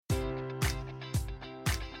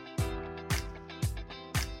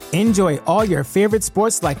Enjoy all your favorite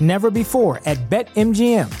sports like never before at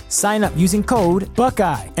BetMGM. Sign up using code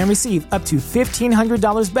Buckeye and receive up to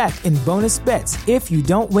 $1,500 back in bonus bets if you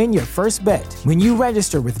don't win your first bet. When you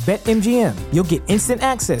register with BetMGM, you'll get instant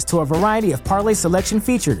access to a variety of parlay selection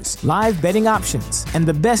features, live betting options, and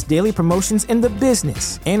the best daily promotions in the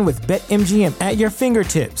business. And with BetMGM at your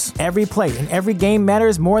fingertips, every play and every game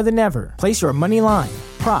matters more than ever. Place your money line,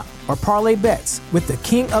 prop, or parlay bets with the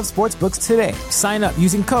king of sportsbooks today. Sign up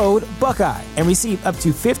using code Buckeye and receive up to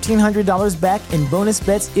 $1,500 back in bonus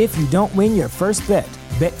bets if you don't win your first bet.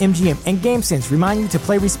 BetMGM and GameSense remind you to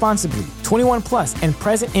play responsibly. 21 plus and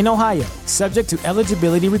present in Ohio, subject to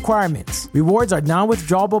eligibility requirements. Rewards are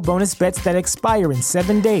non-withdrawable bonus bets that expire in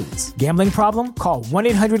 7 days. Gambling problem? Call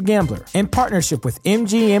 1-800-GAMBLER. In partnership with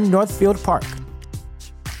MGM Northfield Park.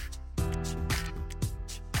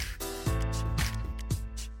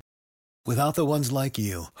 Without the ones like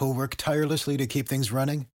you, who work tirelessly to keep things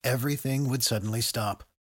running, everything would suddenly stop.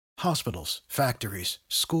 Hospitals, factories,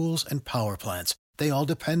 schools, and power plants, they all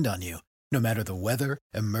depend on you. No matter the weather,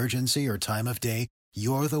 emergency, or time of day,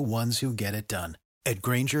 you're the ones who get it done. At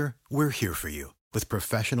Grainger, we're here for you with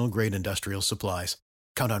professional-grade industrial supplies.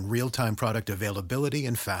 Count on real-time product availability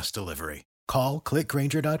and fast delivery. Call, click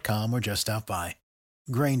Grainger.com, or just stop by.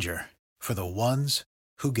 Grainger, for the ones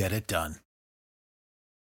who get it done.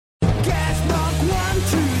 Gas mark 1, 2,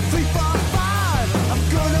 3, 4, 5. I'm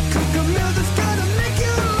gonna cook a meal that's gonna make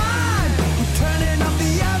you mine. We're turning up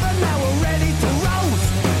the oven, now we're ready to roast.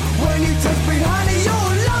 When you touch me, honey,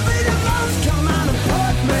 you'll love it the most. Come on and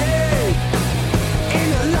put me in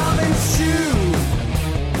a loving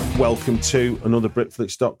stew. Welcome to another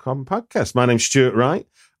BRITFLICKS.com podcast. My name's Stuart Wright,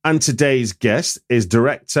 and today's guest is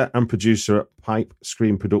director and producer at Pipe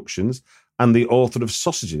Screen Productions and the author of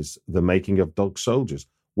Sausages, The Making of Dog Soldiers.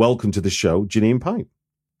 Welcome to the show, Janine Pipe.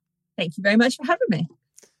 Thank you very much for having me.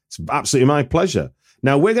 It's absolutely my pleasure.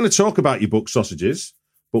 Now, we're going to talk about your book, Sausages,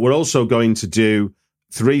 but we're also going to do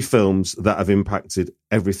 3 films that have impacted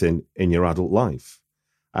everything in your adult life.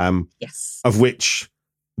 Yes. Of which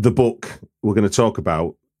the book we're going to talk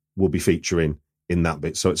about will be featuring in that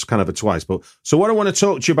bit. So it's kind of a twice. But so what I want to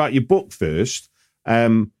talk to you about your book first,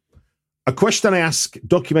 a question I ask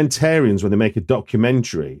documentarians when they make a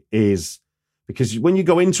documentary is, because when you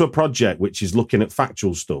go into a project which is looking at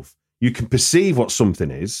factual stuff, you can perceive what something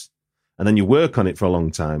is, and then you work on it for a long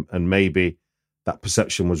time, and maybe that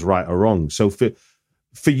perception was right or wrong. So for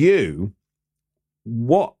you,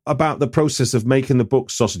 what about the process of making the book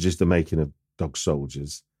Sausages, The Making of Dog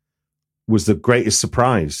Soldiers was the greatest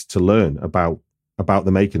surprise to learn about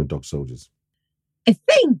the making of Dog Soldiers? I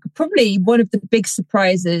think probably one of the big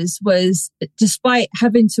surprises was, despite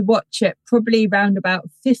having to watch it probably around about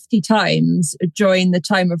 50 times during the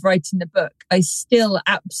time of writing the book, I still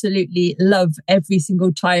absolutely love every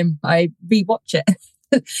single time I rewatch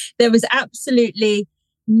it. There was absolutely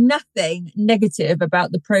nothing negative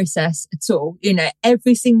about the process at all. You know,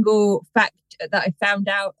 every single fact that I found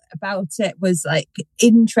out about it was like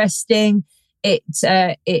interesting.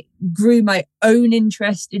 It grew my own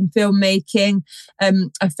interest in filmmaking.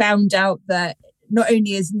 I found out that not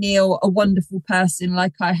only is Neil a wonderful person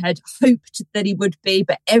like I had hoped that he would be,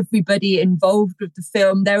 but everybody involved with the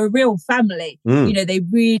film, they're a real family. You know, they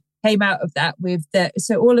really came out of that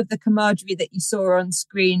so all of the camaraderie that you saw on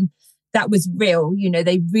screen, that was real. You know,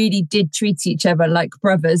 they really did treat each other like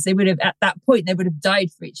brothers. They would have, at that point, they would have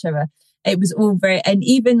died for each other. It was all and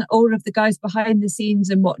even all of the guys behind the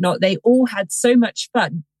scenes and whatnot, they all had so much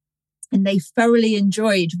fun, and they thoroughly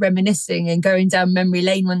enjoyed reminiscing and going down memory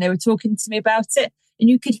lane when they were talking to me about it. And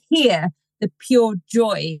you could hear the pure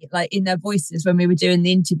joy, like in their voices when we were doing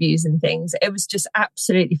the interviews and things. It was just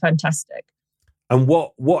absolutely fantastic. And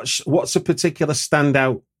what's a particular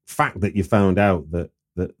standout fact that you found out that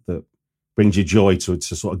brings you joy to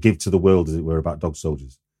sort of give to the world, as it were, about Dog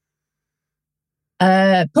Soldiers?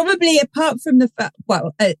 Probably apart from the fact,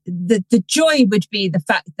 the joy would be the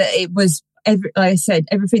fact that it was, like I said,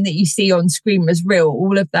 everything that you see on screen was real.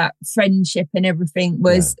 All of that friendship and everything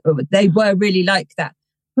was, they were really like that.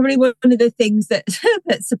 Probably one of the things that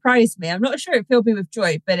that surprised me, I'm not sure it filled me with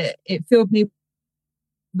joy, but it filled me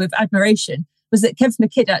with admiration, was that Kev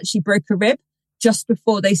McKidd actually broke a rib just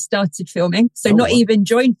before they started filming. So even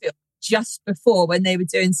joined film, just before, when they were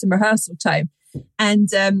doing some rehearsal time. And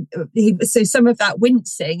so some of that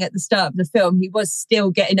wincing at the start of the film, he was still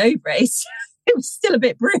getting over it. It was still a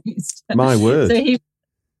bit bruised. My word. So he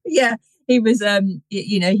was,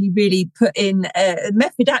 he really put in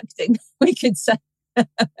method acting, we could say.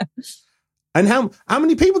 And how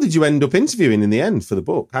many people did you end up interviewing in the end for the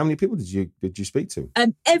book? How many people did you speak to?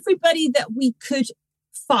 Everybody that we could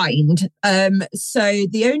find. So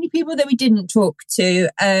the only people that we didn't talk to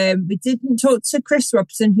Chris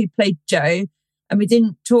Robson, who played Joe, and we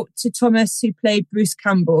didn't talk to Thomas, who played Bruce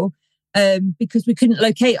Campbell, because we couldn't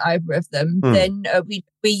locate either of them. Then we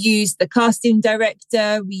used the casting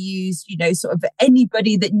director, we used, sort of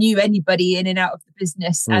anybody that knew anybody in and out of the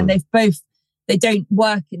business, and they don't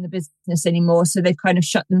work in the business anymore, so they've kind of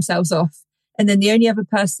shut themselves off. And then the only other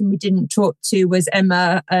person we didn't talk to was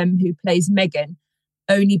Emma, who plays Megan,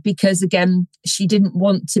 only because, again, she didn't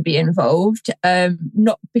want to be involved,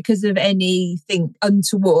 not because of anything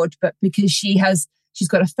untoward, but because she's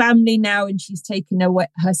got a family now and she's taken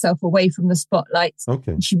herself away from the spotlight.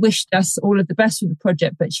 Okay. She wished us all of the best with the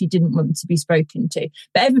project, but she didn't want to be spoken to.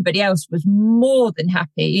 But everybody else was more than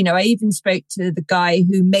happy. I even spoke to the guy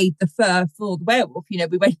who made the fur for the werewolf.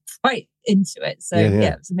 We went right into it. So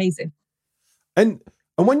yeah, it was amazing. And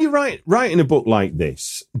when you're writing a book like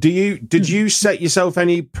this, did you set yourself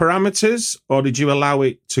any parameters, or did you allow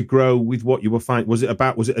it to grow with what you were finding? Was it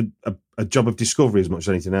a job of discovery as much as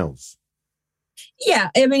anything else?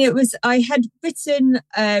 Yeah, I mean, I had written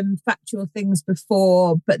factual things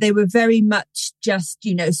before, but they were very much just,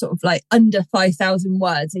 sort of like under 5,000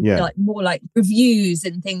 words, and like more like reviews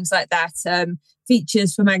and things like that,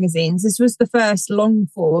 features for magazines. This was the first long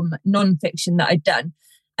form non-fiction that I'd done.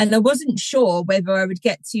 And I wasn't sure whether I would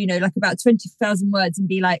get to, like about 20,000 words and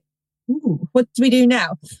be like, ooh, what do we do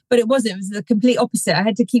now? But it wasn't. It was the complete opposite. I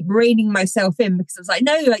had to keep reining myself in because I was like,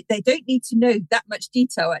 no, like they don't need to know that much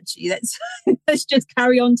detail, actually. Let's just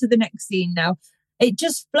carry on to the next scene now. It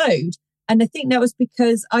just flowed. And I think that was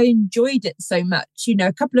because I enjoyed it so much.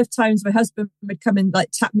 A couple of times my husband would come and like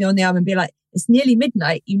tap me on the arm and be like, it's nearly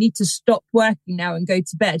midnight. You need to stop working now and go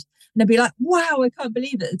to bed. And I'd be like, wow, I can't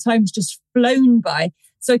believe it. The time's just flown by.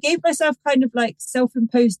 So I gave myself kind of like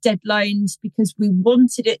self-imposed deadlines because we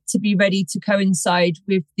wanted it to be ready to coincide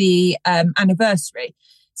with the anniversary.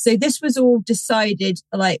 So this was all decided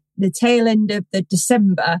like the tail end of the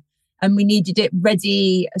December, and we needed it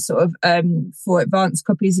ready sort of for advanced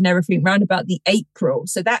copies and everything around about the April.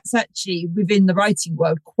 So that's actually within the writing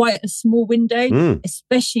world quite a small window,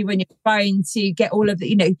 especially when you're trying to get all of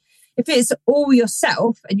the, if it's all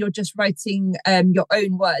yourself and you're just writing your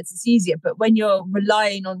own words, it's easier. But when you're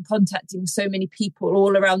relying on contacting so many people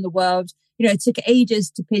all around the world, it took ages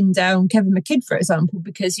to pin down Kevin McKidd, for example,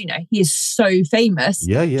 because, he is so famous.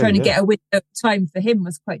 Trying to get a window of time for him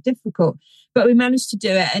was quite difficult. But we managed to do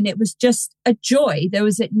it, and it was just a joy. There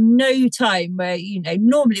was at no time where,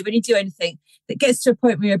 normally when you do anything, it gets to a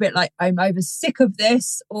point where you're a bit like, I'm either sick of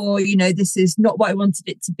this or, this is not what I wanted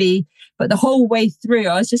it to be. But the whole way through,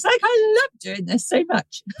 I was just like, I love doing this so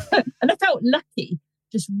much. And I felt lucky,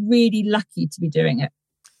 just really lucky to be doing it.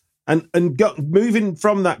 And moving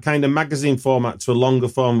from that kind of magazine format to a longer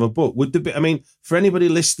form of a book, would there be, for anybody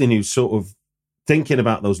listening who's sort of thinking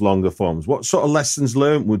about those longer forms, what sort of lessons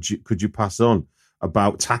learned could you pass on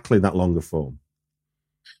about tackling that longer form?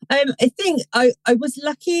 I think I was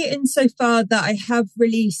lucky insofar that I have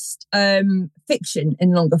released fiction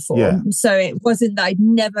in longer form. Yeah. So it wasn't that I'd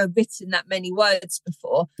never written that many words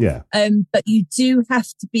before. Yeah. But you do have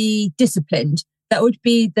to be disciplined. That would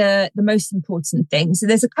be the most important thing. So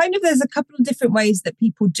there's a couple of different ways that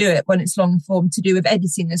people do it when it's long form to do with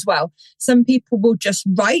editing as well. Some people will just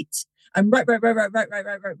write and write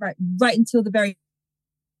until the very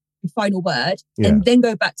final word, and then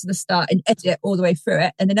go back to the start and edit it all the way through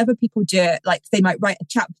it. And then other people do it like they might write a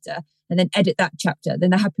chapter and then edit that chapter. Then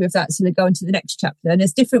they're happy with that, so they go into the next chapter. And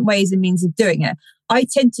there's different ways and means of doing it. I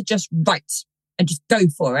tend to just write and just go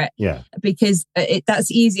for it, because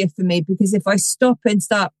that's easier for me. Because if I stop and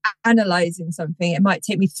start analysing something, it might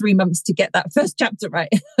take me 3 months to get that first chapter right.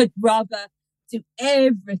 I'd rather do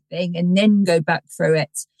everything and then go back through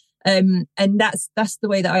it. And that's the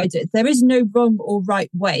way that I do it. There is no wrong or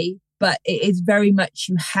right way, but it is very much,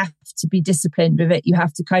 you have to be disciplined with it. You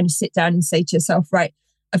have to kind of sit down and say to yourself, right,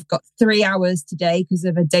 I've got 3 hours today because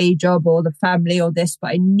of a day job or the family or this,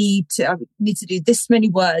 but I need to do this many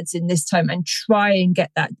words in this time and try and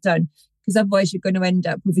get that done. Because otherwise you're going to end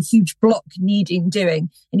up with a huge block needing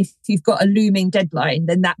doing. And if you've got a looming deadline,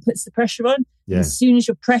 then that puts the pressure on. Yeah. As soon as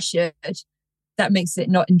you're pressured, that makes it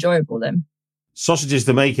not enjoyable then. Sausages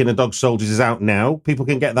the Making of Dog Soldiers is out now. People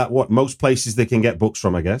can get that, most places they can get books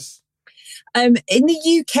from, I guess? In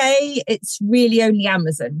the UK, it's really only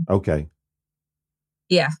Amazon. Okay.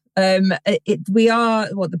 Yeah.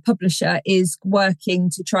 The publisher is working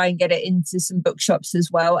to try and get it into some bookshops as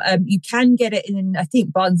well. You can get it in, I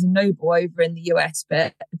think, Barnes & Noble over in the US,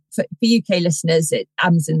 but for UK listeners,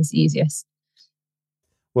 Amazon's the easiest.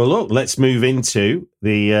 Well, look, let's move into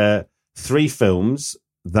the 3 films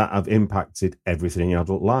that have impacted everything in your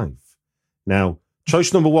adult life. Now,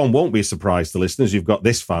 choice number one won't be a surprise to listeners. You've got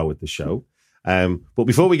this far with the show. But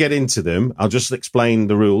before we get into them, I'll just explain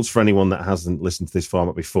the rules for anyone that hasn't listened to this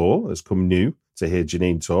format before, has come new to hear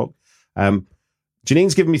Janine talk.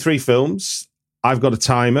 Janine's given me 3 films. I've got a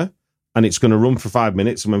timer, and it's going to run for 5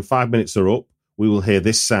 minutes. And when 5 minutes are up, we will hear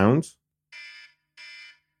this sound,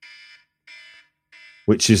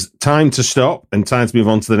 which is time to stop and time to move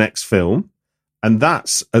on to the next film. And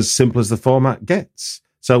that's as simple as the format gets.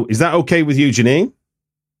 So is that okay with you, Janine?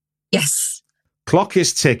 Yes. Clock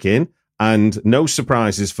is ticking, and no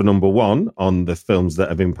surprises for number one on the films that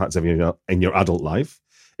have impacted in your adult life.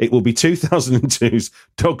 It will be 2002's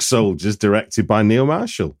Dog Soldiers, directed by Neil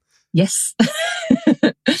Marshall. Yes.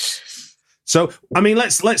 So, I mean,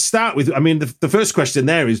 let's start with, I mean, the first question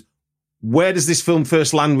there is, where does this film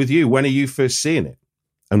first land with you? When are you first seeing it?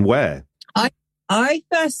 And where? I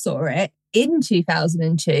first saw it in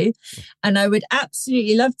 2002, and I would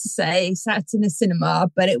absolutely love to say sat in a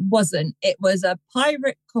cinema, but it wasn't. It was a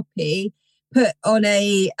pirate copy put on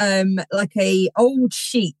a like a old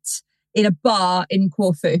sheet in a bar in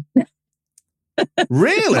Corfu.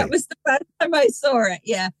 Really? That was the first time I saw it.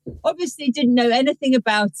 Yeah. Obviously didn't know anything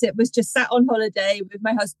about it. Was just sat on holiday with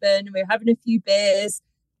my husband, and we were having a few beers.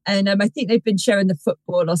 And I think they've been showing the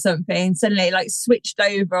football or something. Suddenly, like, switched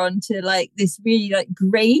over onto like this really like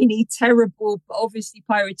grainy, terrible, but obviously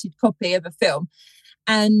pirated copy of a film.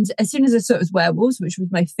 And as soon as I saw it was werewolves, which was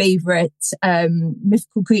my favourite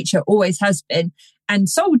mythical creature, always has been, and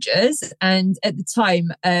soldiers. And at the time,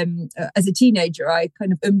 as a teenager, I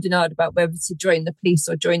kind of and ahed about whether to join the police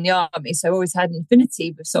or join the army. So I always had an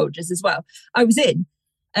affinity with soldiers as well. I was in.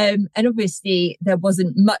 And obviously there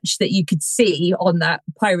wasn't much that you could see on that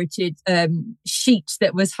pirated sheet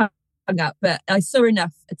that was hung up, but I saw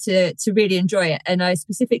enough to really enjoy it. And I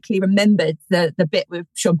specifically remembered the bit with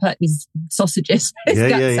Sean Pertwee's sausages, his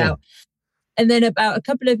guts out. And then about a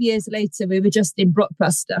couple of years later, we were just in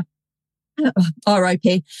Blockbuster,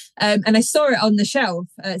 R.I.P. And I saw it on the shelf.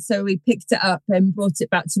 So we picked it up and brought it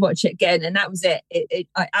back to watch it again. And that was it.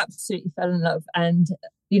 I absolutely fell in love. And,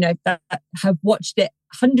 you know, that have watched it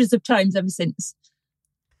hundreds of times ever since.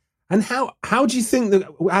 And how do you think that,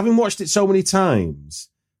 having watched it so many times,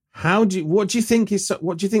 what do you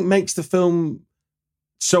think makes the film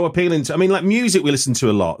so appealing to, I mean, like music we listen to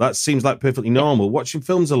a lot, that seems like perfectly normal. Watching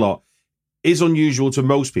films a lot is unusual to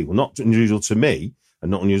most people, not unusual to me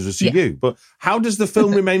and not unusual to you. But how does the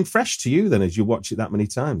film remain fresh to you then as you watch it that many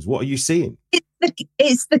times? What are you seeing?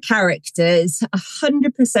 It's the characters.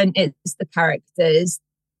 100% it's the characters.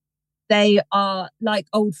 They are like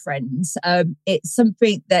old friends. It's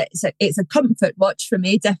something that it's a comfort watch for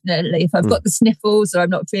me, definitely. If I've got the sniffles or I'm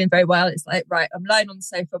not feeling very well, it's like, right, I'm lying on the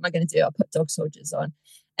sofa. What am I going to do? I'll put Dog Soldiers on.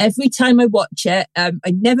 Every time I watch it, I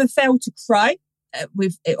never fail to cry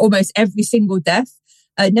with almost every single death.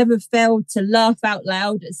 I never fail to laugh out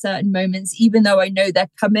loud at certain moments, even though I know they're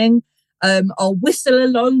coming. I'll whistle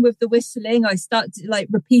along with the whistling. I start to, like,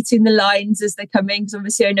 repeating the lines as they're coming, because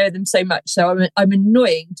obviously I know them so much. So I'm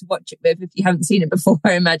annoying to watch it with if you haven't seen it before,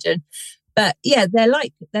 I imagine. But yeah, they're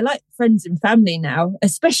like friends and family now,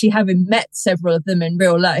 especially having met several of them in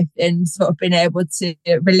real life and sort of been able to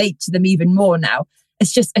relate to them even more now.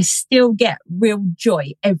 It's just, I still get real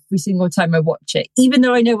joy every single time I watch it, even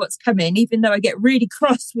though I know what's coming, even though I get really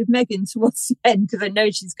cross with Megan towards the end because I know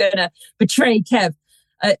she's going to betray Kev.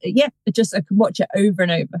 I can watch it over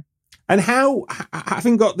and over. And how,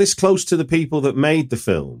 having got this close to the people that made the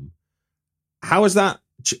film, how has that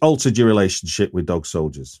altered your relationship with Dog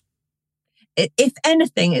Soldiers? If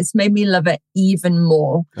anything, it's made me love it even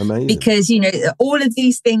more. Amazing. Because, you know, all of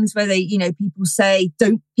these things where they, you know, people say,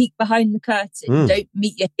 don't peek behind the curtain, don't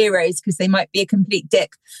meet your heroes because they might be a complete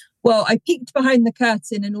dick. Well, I peeked behind the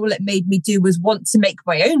curtain and all it made me do was want to make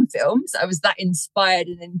my own films. I was that inspired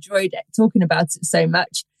and enjoyed it, talking about it so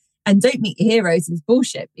much. And don't meet your heroes is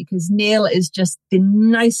bullshit, because Neil is just the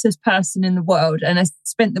nicest person in the world. And I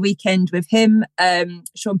spent the weekend with him,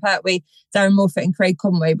 Sean Pertwee, Darren Morfitt and Craig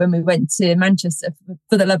Conway when we went to Manchester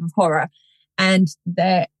for the Love of Horror. And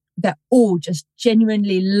they're all just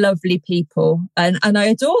genuinely lovely people. And I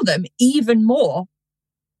adore them even more.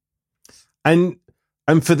 And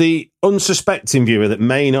for the unsuspecting viewer that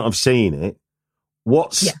may not have seen it,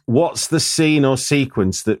 what's the scene or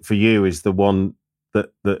sequence that for you is the one that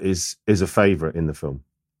is a favourite in the film?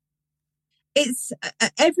 It's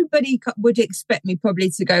everybody would expect me probably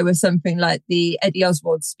to go with something like the Eddie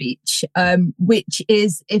Oswald speech, which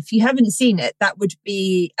is, if you haven't seen it, that would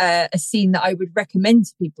be a scene that I would recommend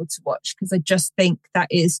to people to watch, because I just think that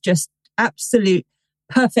is just absolute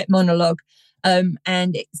perfect monologue. And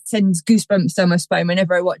it sends goosebumps down my spine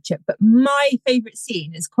whenever I watch it. But my favourite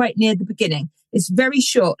scene is quite near the beginning. It's very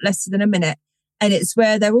short, less than a minute. And it's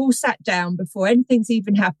where they're all sat down before anything's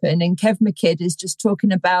even happened. And Kev McKidd is just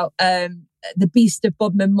talking about the beast of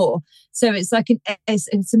Bodmin Moor. So it's like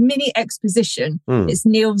it's a mini exposition. It's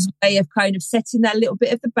Neil's way of kind of setting that little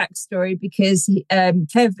bit of the backstory, because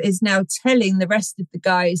Kev is now telling the rest of the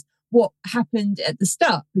guys what happened at the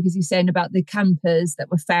start, because he's saying about the campers that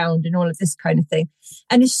were found and all of this kind of thing.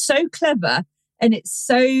 And it's so clever and it's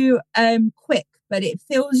so quick, but it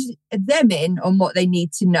fills them in on what they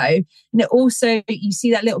need to know. And it also, you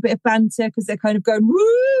see that little bit of banter because they're kind of going,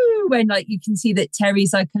 woo, when like you can see that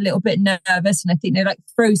Terry's like a little bit nervous, and I think they like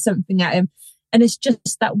throw something at him. And it's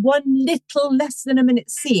just that one little less than a minute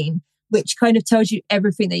scene, which kind of tells you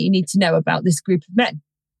everything that you need to know about this group of men.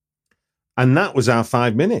 And that was our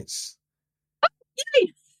 5 minutes. Oh,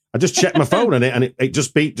 yay. I just checked my phone on it, and it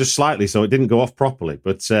just beeped just slightly, so it didn't go off properly.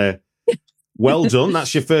 But well done.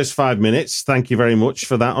 That's your first 5 minutes. Thank you very much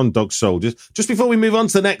for that on Dog Soldiers. Just before we move on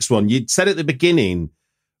to the next one, you said at the beginning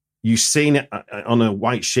you've seen it on a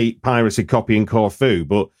white sheet pirated copy in Corfu,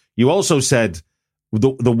 but you also said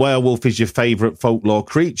the werewolf is your favourite folklore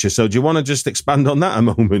creature. So do you want to just expand on that a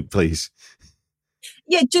moment, please?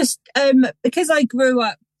 Yeah, just because I grew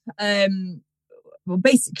up, well,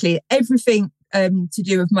 basically everything to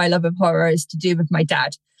do with my love of horror is to do with my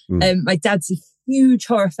dad. My dad's a huge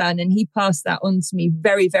horror fan, and he passed that on to me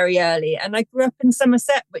very, very early. And I grew up in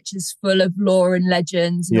Somerset, which is full of lore and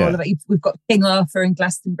legends and all of it. We've got King Arthur and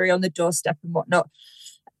Glastonbury on the doorstep and whatnot.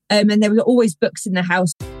 And there were always books in the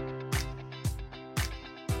house.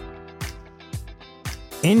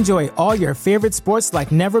 Enjoy all your favorite sports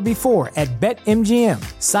like never before at BetMGM.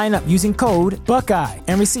 Sign up using code Buckeye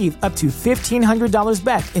and receive up to $1,500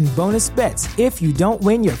 back in bonus bets if you don't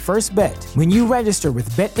win your first bet. When you register with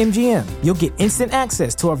BetMGM, you'll get instant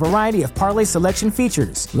access to a variety of parlay selection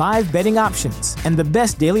features, live betting options, and the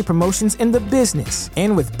best daily promotions in the business.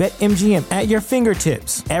 And with BetMGM at your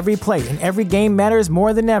fingertips, every play and every game matters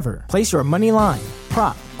more than ever. Place your money line,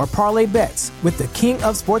 prop, or parlay bets with the king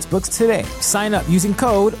of sportsbooks today. Sign up using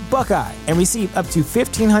code Buckeye and receive up to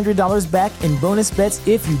 $1,500 back in bonus bets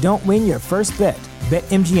if you don't win your first bet.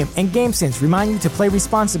 BetMGM and GameSense remind you to play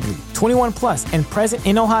responsibly. 21 plus and present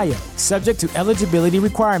in Ohio, subject to eligibility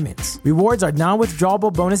requirements. Rewards are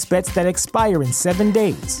non-withdrawable bonus bets that expire in 7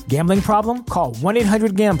 days. Gambling problem? Call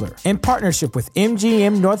 1-800-GAMBLER. In partnership with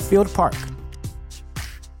MGM Northfield Park.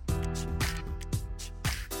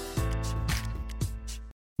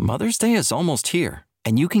 Mother's Day is almost here,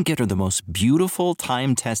 and you can get her the most beautiful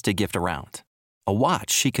time-tested gift around. A watch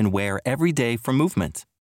she can wear every day from Movement.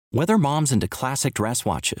 Whether mom's into classic dress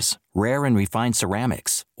watches, rare and refined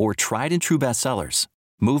ceramics, or tried-and-true bestsellers,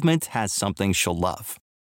 Movement has something she'll love.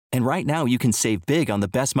 And right now, you can save big on the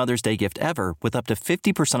best Mother's Day gift ever with up to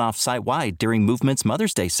 50% off site-wide during Movement's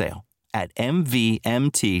Mother's Day sale at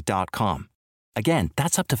MVMT.com. Again,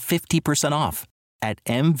 that's up to 50% off at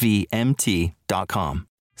MVMT.com.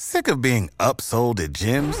 Sick of being upsold at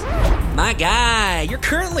gyms? My guy, you're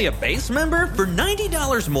currently a base member. For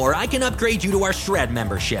 $90 more, I can upgrade you to our Shred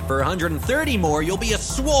membership. For $130 more, you'll be a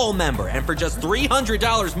Swole member. And for just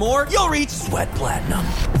 $300 more, you'll reach Sweat Platinum.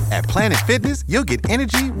 At Planet Fitness, you'll get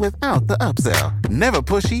energy without the upsell. Never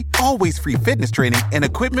pushy, always free fitness training and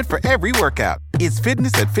equipment for every workout. It's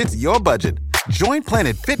fitness that fits your budget. Join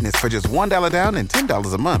Planet Fitness for just $1 down and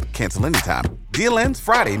 $10 a month. Cancel anytime. Deal ends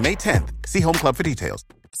Friday, May 10th. See Home Club for details.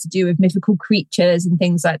 To do with mythical creatures and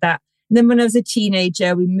things like that. And then when I was a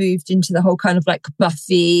teenager, we moved into the whole kind of like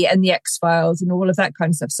Buffy and the X-Files and all of that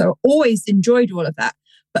kind of stuff. So I always enjoyed all of that.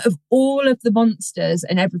 But of all of the monsters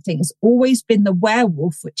and everything, it's always been the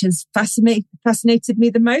werewolf, which has fascinated me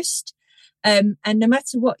the most. And no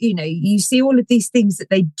matter what, you see all of these things that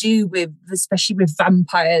they do with, especially with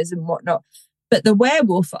vampires and whatnot. But the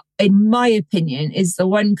werewolf, in my opinion, is the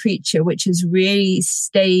one creature which has really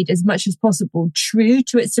stayed as much as possible true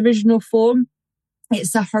to its original form.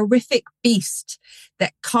 It's a horrific beast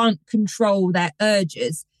that can't control their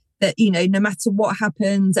urges, that, no matter what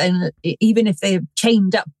happens, and even if they're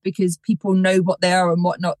chained up because people know what they are and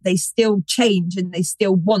whatnot, they still change and they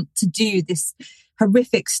still want to do this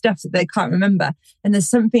horrific stuff that they can't remember. And there's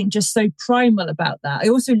something just so primal about that. I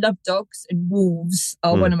also love dogs, and wolves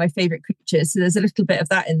are one of my favorite creatures. So there's a little bit of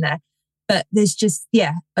that in there. But there's just,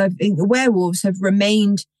 I think the werewolves have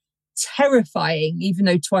remained terrifying, even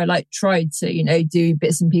though Twilight tried to, do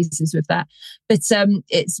bits and pieces with that. But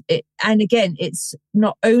and again, it's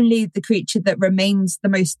not only the creature that remains the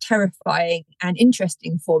most terrifying and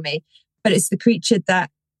interesting for me, but it's the creature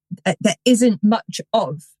that isn't much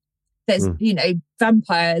of. There's,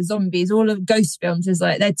 vampires, zombies, all of ghost films is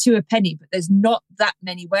like, they're two a penny, but there's not that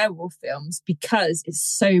many werewolf films because it's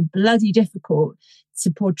so bloody difficult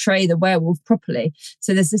to portray the werewolf properly.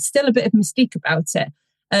 So there's still a bit of mystique about it.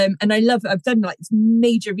 And I love it. I've done like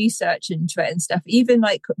major research into it and stuff. Even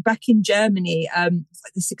like back in Germany,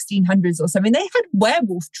 like the 1600s or something, they had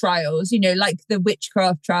werewolf trials, like the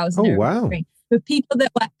witchcraft trials. Oh, wow. With people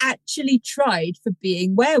that were actually tried for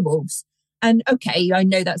being werewolves. And okay, I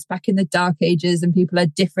know that's back in the Dark Ages and people are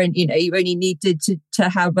different. You only needed to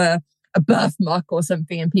have a birthmark or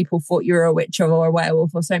something and people thought you were a witch or a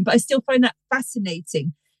werewolf or something. But I still find that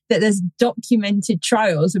fascinating that there's documented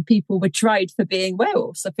trials where people were tried for being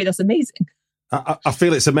werewolves. I feel that's amazing. I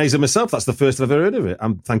feel it's amazing myself. That's the first I've ever heard of it.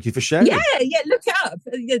 Thank you for sharing. Yeah, look it up.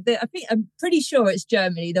 I'm pretty sure it's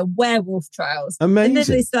Germany, the werewolf trials. Amazing. And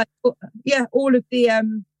then it's like, all of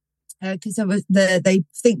the, because they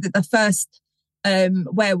think that the first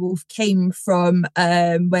werewolf came from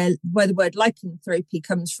where the word lycanthropy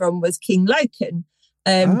comes from was King Lycan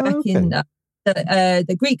back in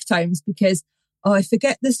the Greek times, because I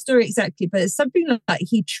forget the story exactly, but it's something like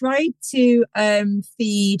he tried to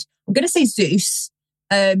feed, I'm going to say Zeus,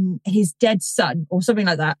 his dead son or something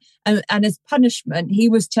like that. And as punishment, he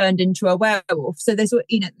was turned into a werewolf. So there's,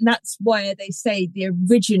 and that's why they say the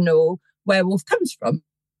original werewolf comes from.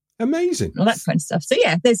 Amazing. All that kind of stuff. So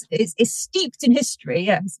yeah, it's steeped in history.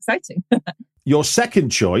 Yeah, it's exciting. Your second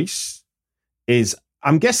choice is,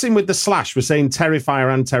 I'm guessing with the slash, we're saying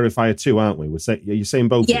Terrifier and Terrifier 2, aren't we? You're saying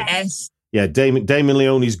both? Yes. Yeah, Damon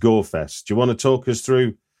Leone's Gorefest. Do you want to talk us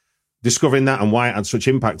through discovering that and why it had such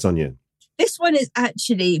impact on you? This one is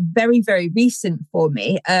actually very, very recent for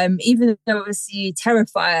me. Even though obviously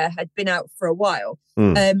Terrifier had been out for a while.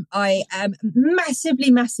 I am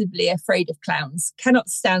massively, massively afraid of clowns. Cannot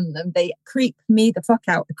stand them. They creep me the fuck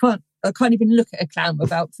out. I can't even look at a clown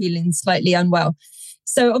without feeling slightly unwell.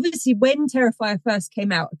 So obviously when Terrifier first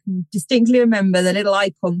came out, I can distinctly remember the little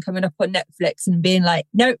icon coming up on Netflix and being like,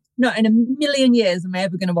 nope, not in a million years am I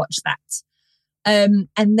ever going to watch that. And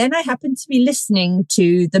then I happened to be listening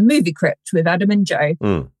to the Movie Crypt with Adam and Joe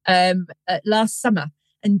last summer.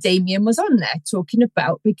 And Damien was on there talking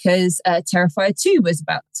about, because Terrifier 2 was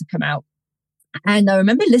about to come out. And I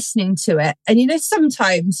remember listening to it. And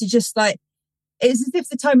sometimes you just like, it's as if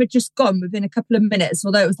the time had just gone within a couple of minutes,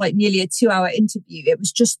 although it was like nearly a 2-hour interview. It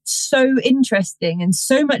was just so interesting, and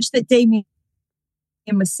so much that Damien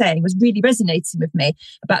was saying was really resonating with me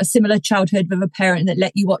about a similar childhood with a parent that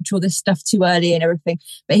let you watch all this stuff too early and everything.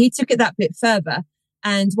 But he took it that bit further.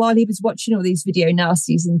 And while he was watching all these video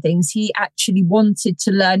nasties and things, he actually wanted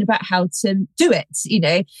to learn about how to do it.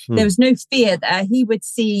 There was no fear there. He would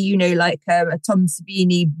see, like a Tom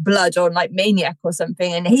Savini blood on like Maniac or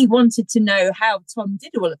something. And he wanted to know how Tom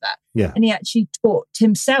did all of that. Yeah. And he actually taught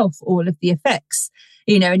himself all of the effects,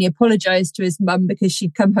 and he apologized to his mum because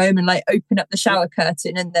she'd come home and like open up the shower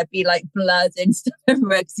curtain and there'd be like blood and stuff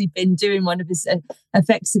everywhere because he'd been doing one of his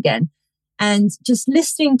effects again. And just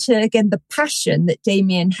listening to, again, the passion that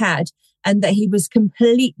Damien had, and that he was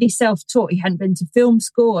completely self-taught. He hadn't been to film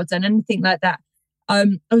school or done anything like that.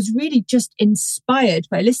 I was really just inspired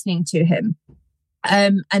by listening to him.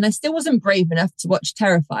 And I still wasn't brave enough to watch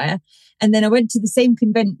Terrifier. And then I went to the same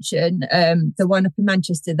convention, the one up in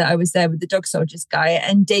Manchester, that I was there with the Dog Soldiers guy,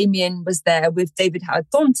 and Damien was there with David Howard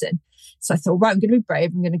Thornton. So I thought, right, I'm going to be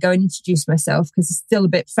brave. I'm going to go and introduce myself, because it's still a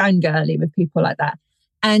bit fangirly with people like that.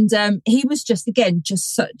 And he was just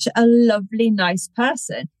such a lovely, nice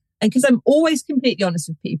person. And because I'm always completely honest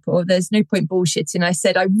with people, there's no point bullshitting. I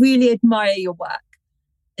said, I really admire your work.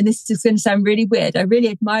 And this is going to sound really weird. I really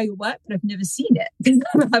admire your work, but I've never seen it because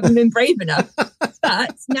I haven't been brave enough.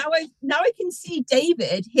 But now I can see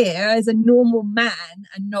David here as a normal man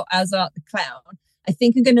and not as Art the Clown. I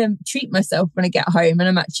think I'm going to treat myself when I get home, and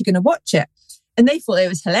I'm actually going to watch it. And they thought it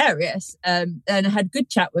was hilarious. And I had a good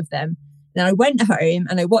chat with them. Then I went home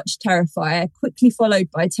and I watched Terrifier, quickly followed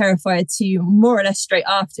by Terrifier 2, more or less straight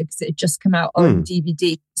after, because it had just come out on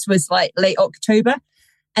DVD. This was like late October.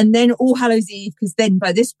 And then All Hallows Eve, because then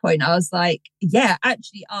by this point I was like, yeah,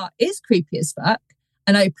 actually Art is creepy as fuck.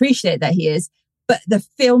 And I appreciate that he is. But the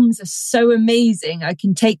films are so amazing. I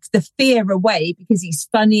can take the fear away because he's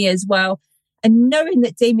funny as well. And knowing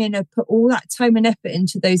that Damien had put all that time and effort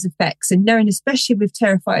into those effects, and knowing, especially with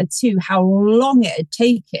Terrifier 2, how long it had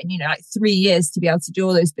taken, like 3 years to be able to do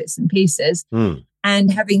all those bits and pieces.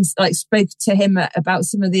 And having like spoke to him about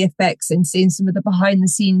some of the effects and seeing some of the behind the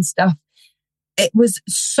scenes stuff, it was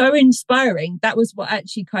so inspiring. That was what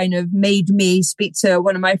actually kind of made me speak to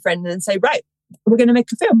one of my friends and say, right, we're going to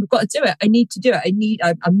make a film. We've got to do it. I need to do it.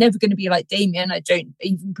 I'm never going to be like Damien. I don't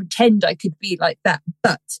even pretend I could be like that.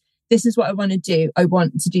 But this is what I want to do. I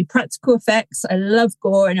want to do practical effects. I love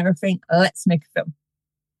gore and everything. Let's make a film.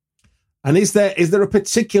 And is there a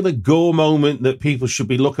particular gore moment that people should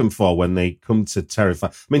be looking for when they come to Terrifier?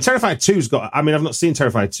 I mean, Terrifier 2's got, I mean, I've not seen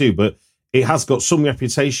Terrifier 2, but it has got some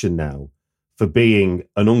reputation now for being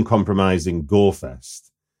an uncompromising gore fest.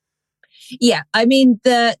 Yeah, I mean,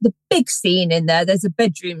 the big scene in there's a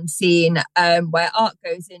bedroom scene where Art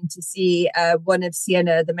goes in to see one of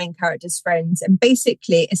Sienna, the main character's friends. And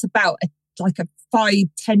basically, it's about a 5-10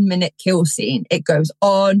 minute kill scene. It goes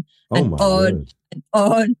on and on and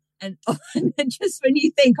on and on. And just when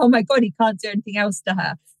you think, oh my God, he can't do anything else to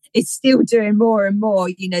her, it's still doing more and more.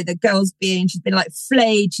 You know, the girl's she's been like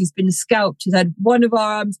flayed, she's been scalped, she's had one of her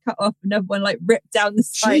arms cut off, another one like ripped down the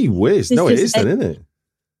side. Gee whiz. No, it is then, isn't it?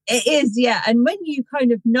 It is, yeah. And when you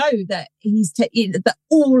kind of know that that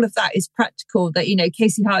all of that is practical, that, you know,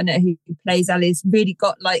 Casey Hartnett, who plays Ali's, really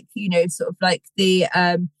got like, you know, sort of like the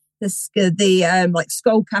like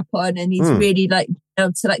skull cap on, and he's really like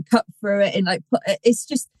able to like cut through it and like put it's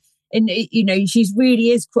just, and you know, she's really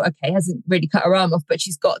is okay, hasn't really cut her arm off, but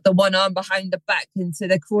she's got the one arm behind the back, and so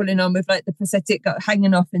they're crawling on with like the prosthetic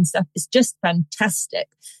hanging off and stuff. It's just fantastic.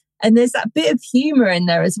 And there's that bit of humor in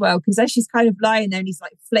there as well, because as she's kind of lying there and he's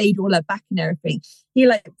like flayed all her back and everything, he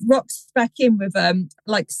like rocks back in with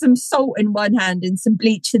like some salt in one hand and some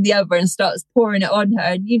bleach in the other and starts pouring it on her.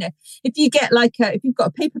 And, you know, if you get like if you've got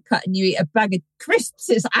a paper cut and you eat a bag of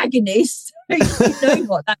crisps, it's agony. So you know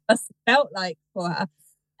what that must have felt like for her.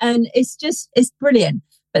 And it's brilliant.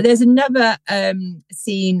 But there's another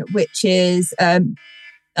scene which is, am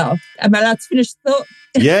I allowed to finish the thought?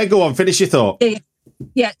 Yeah, go on, finish your thought.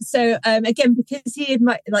 Yeah. So again, because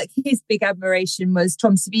his big admiration was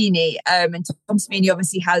Tom Savini, and Tom Savini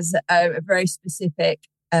obviously has a very specific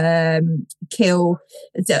kill,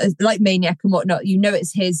 like Maniac and whatnot. You know,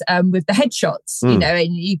 it's his with the headshots. You know,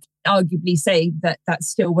 and you can arguably say that that's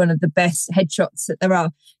still one of the best headshots that there are.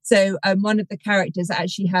 So one of the characters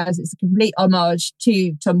actually it's a complete homage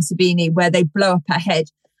to Tom Savini, where they blow up her head,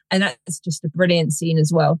 and that's just a brilliant scene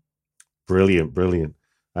as well. Brilliant.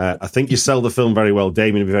 I think you sell the film very well.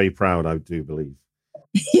 Damien will be very proud, I do believe.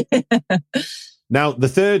 Yeah. Now, the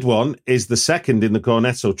third one is the second in the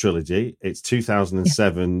Cornetto trilogy. It's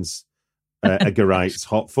 2007's Edgar Wright's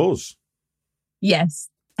Hot Fuzz. Yes.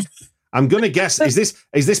 I'm going to guess, is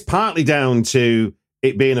this partly down to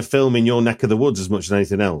it being a film in your neck of the woods as much as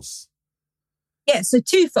anything else? Yeah, so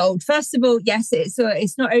twofold. First of all, yes,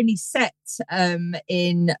 it's not only set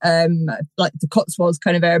in like the Cotswolds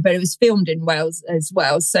kind of area, but it was filmed in Wales as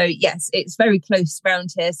well. So yes, it's very close around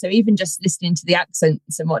here. So even just listening to the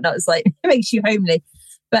accents and whatnot, it's like, it makes you homely.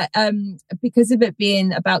 But because of it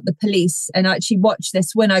being about the police, and I actually watched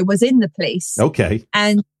this when I was in the police. Okay.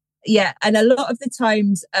 And yeah, and a lot of the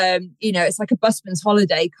times, you know, it's like a busman's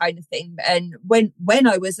holiday kind of thing. And when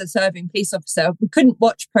I was a serving police officer, we couldn't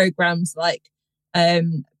watch programs like,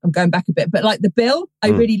 I'm going back a bit, but like The Bill, I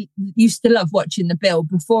really used to love watching The Bill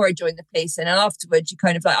before I joined the police. And then afterwards, you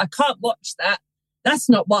kind of like, I can't watch that. That's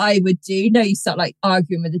not what I would do. No, you start like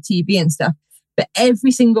arguing with the TV and stuff. But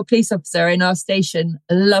every single police officer in our station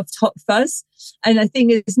loved Hot Fuzz. And I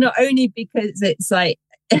think it's not only because it's like,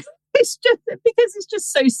 it's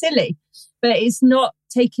just so silly, but it's not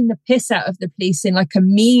taking the piss out of the police in like a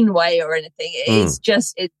mean way or anything. It's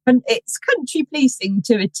just, it's country policing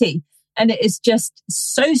to a T. And it is just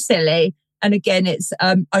so silly. And again, it's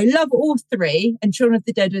I love all three. And Shaun of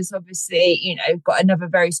the Dead is obviously, you know, got another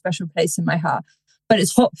very special place in my heart. But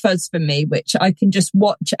it's Hot Fuzz for me, which I can just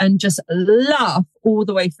watch and just laugh all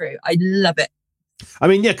the way through. I love it. I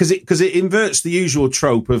mean, yeah, because it inverts the usual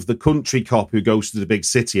trope of the country cop who goes to the big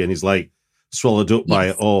city and is like swallowed up by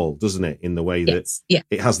it all, doesn't it? In the way that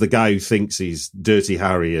it has the guy who thinks he's Dirty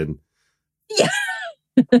Harry and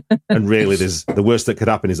and really, there's the worst that could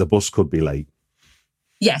happen is a bus could be late.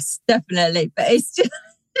 Yes, definitely. But it's just,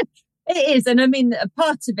 it is. And I mean, a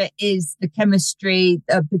part of it is the chemistry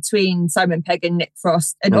between Simon Pegg and Nick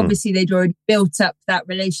Frost. And obviously, they'd already built up that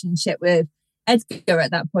relationship with Edgar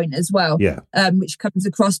at that point as well, which comes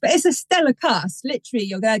across. But it's a stellar cast. Literally,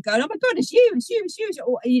 you're there going, oh my God, it's you.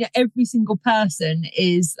 Or, you know, every single person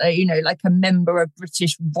is, you know, like a member of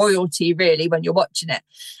British royalty, really, when you're watching it.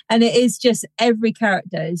 And it is just, every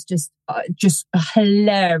character is just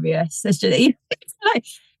hilarious. It's like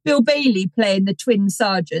Bill Bailey playing the twin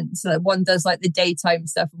sergeants. One does like the daytime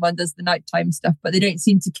stuff and one does the nighttime stuff, but they don't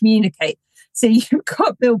seem to communicate. So you've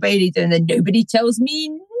got Bill Bailey doing the nobody tells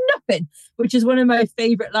me nothing, which is one of my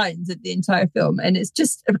favourite lines of the entire film. And it's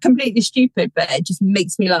just completely stupid, but it just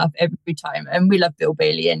makes me laugh every time. And we love Bill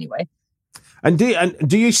Bailey anyway. And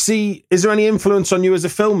do you see, is there any influence on you as a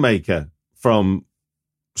filmmaker from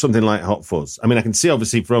something like Hot Fuzz? I mean, I can see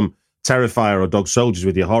obviously from Terrifier or Dog Soldiers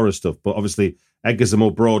with your horror stuff, but obviously Edgar's a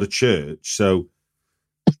more broader church. So,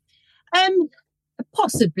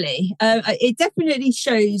 possibly, it definitely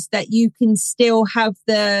shows that you can still have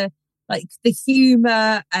the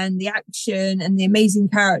humor and the action and the amazing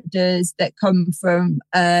characters that come from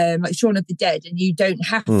like Shaun of the Dead, and you don't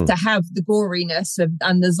have to have the goriness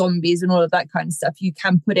and the zombies and all of that kind of stuff. You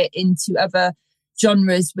can put it into other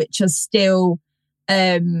genres which are still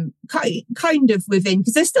kind of within,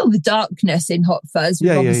 because there's still the darkness in Hot Fuzz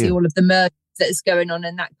with obviously all of the murder that's going on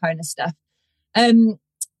and that kind of stuff. I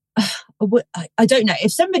don't know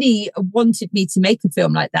if somebody wanted me to make a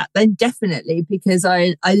film like that, then definitely, because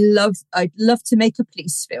I'd love to make a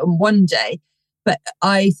police film one day. But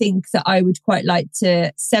I think that I would quite like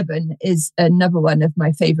to. Seven is another one of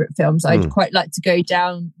my favorite films. I'd quite like to go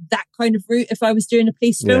down that kind of route if I was doing a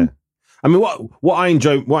police film. I mean, what I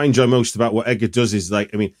enjoy most about what Edgar does is,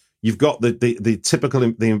 like, I mean, you've got the typical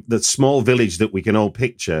the small village that we can all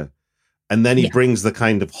picture, and then he brings the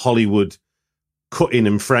kind of Hollywood cutting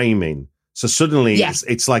and framing. So suddenly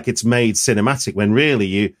it's like it's made cinematic, when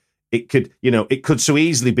really it could so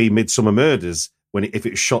easily be Midsummer Murders if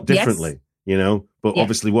it was shot differently, But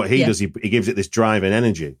obviously what he does, he gives it this drive and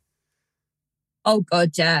energy. Oh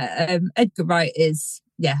God, yeah. Edgar Wright is,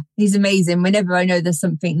 he's amazing. Whenever I know there's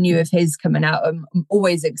something new of his coming out, I'm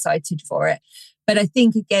always excited for it. But I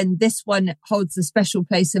think, again, this one holds a special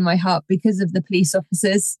place in my heart because of the police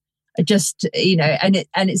officers. And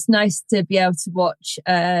it's nice to be able to watch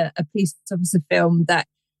a police officer film that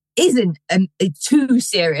isn't too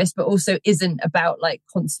serious, but also isn't about like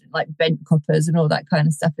constant like bent coppers and all that kind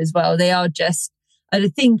of stuff as well. They are just, and I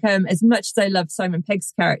think as much as I love Simon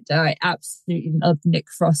Pegg's character, I absolutely love Nick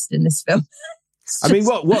Frost in this film. I mean,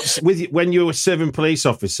 what's with you, when you were a serving police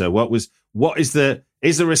officer?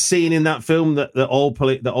 Is there a scene in that film that all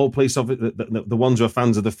police officers, the ones who are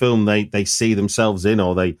fans of the film, they see themselves in,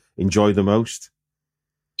 or they enjoy the most?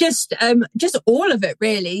 Just all of it,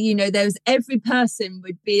 really. There's every person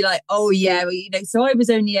would be like, oh yeah, well, so I was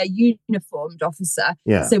only a uniformed officer,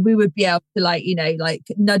 so we would be able to like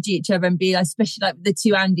nudge each other and be like, especially like the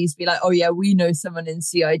two Andys, be like, oh yeah, we know someone in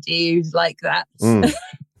CID who's like that.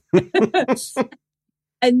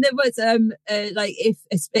 And there was like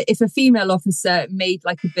if a female officer made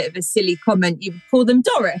like a bit of a silly comment, you would call them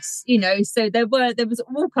Doris, So there was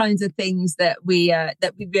all kinds of things that we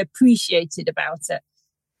appreciated about it.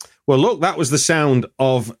 Well, look, that was the sound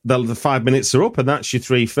of the 5 minutes are up, and that's your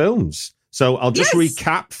three films. So I'll just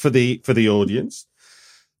recap for the audience.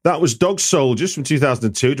 That was Dog Soldiers from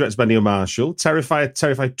 2002, directed by Neil Marshall.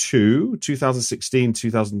 Terrifier 2, 2016,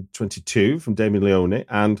 2022 from Damien Leone,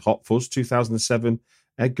 and Hot Fuzz 2007.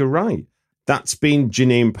 Edgar Wright. That's been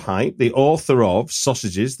Janine Pipe, the author of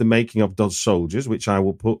Sausages, The Making of Dog Soldiers, which I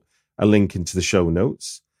will put a link into the show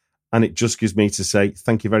notes. And it just gives me to say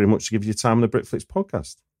thank you very much to give you time on the BRITFLICKS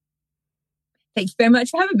podcast. Thank you very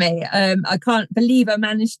much for having me. I can't believe I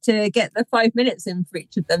managed to get the 5 minutes in for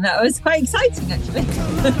each of them. That was quite exciting, actually.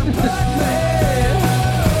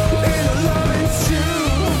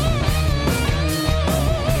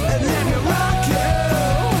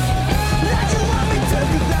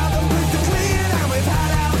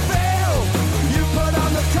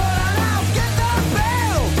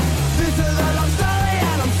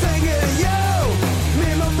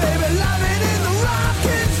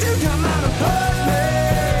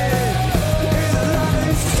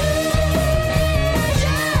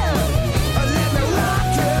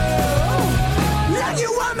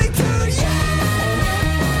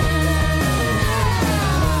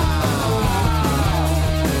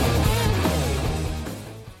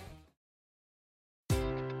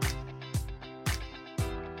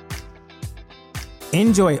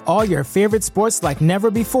 Enjoy all your favorite sports like never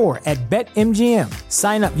before at BetMGM.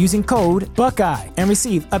 Sign up using code Buckeye and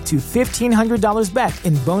receive up to $1,500 back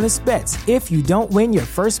in bonus bets if you don't win your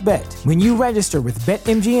first bet. When you register with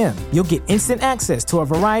BetMGM, you'll get instant access to a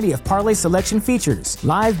variety of parlay selection features,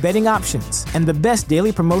 live betting options, and the best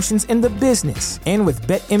daily promotions in the business. And with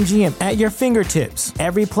BetMGM at your fingertips,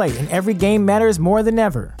 every play and every game matters more than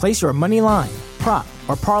ever. Place your money line, prop,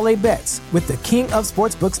 or parlay bets with the king of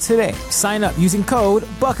sportsbooks today. Sign up using code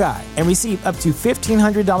Buckeye and receive up to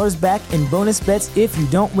 $1,500 back in bonus bets if you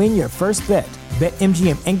don't win your first bet.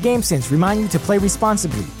 BetMGM and GameSense remind you to play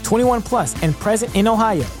responsibly. 21 plus and present in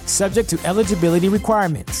Ohio, subject to eligibility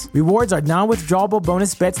requirements. Rewards are non-withdrawable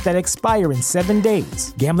bonus bets that expire in 7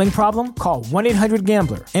 days. Gambling problem? Call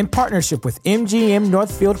 1-800-GAMBLER. In partnership with MGM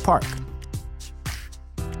Northfield Park.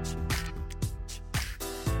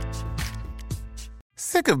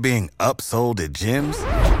 Sick of being upsold at gyms?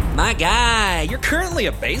 My guy, you're currently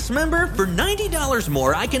a base member? For $90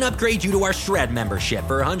 more, I can upgrade you to our Shred membership.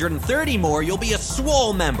 For $130 more, you'll be a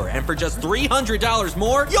Swole member. And for just $300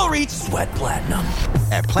 more, you'll reach Sweat Platinum.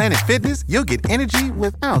 At Planet Fitness, you'll get energy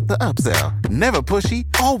without the upsell. Never pushy,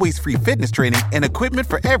 always free fitness training and equipment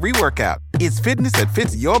for every workout. It's fitness that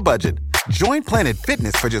fits your budget. Join Planet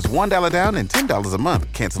Fitness for just $1 down and $10 a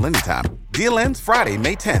month. Cancel anytime. Deal ends Friday,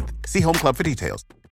 May 10th. See Home Club for details.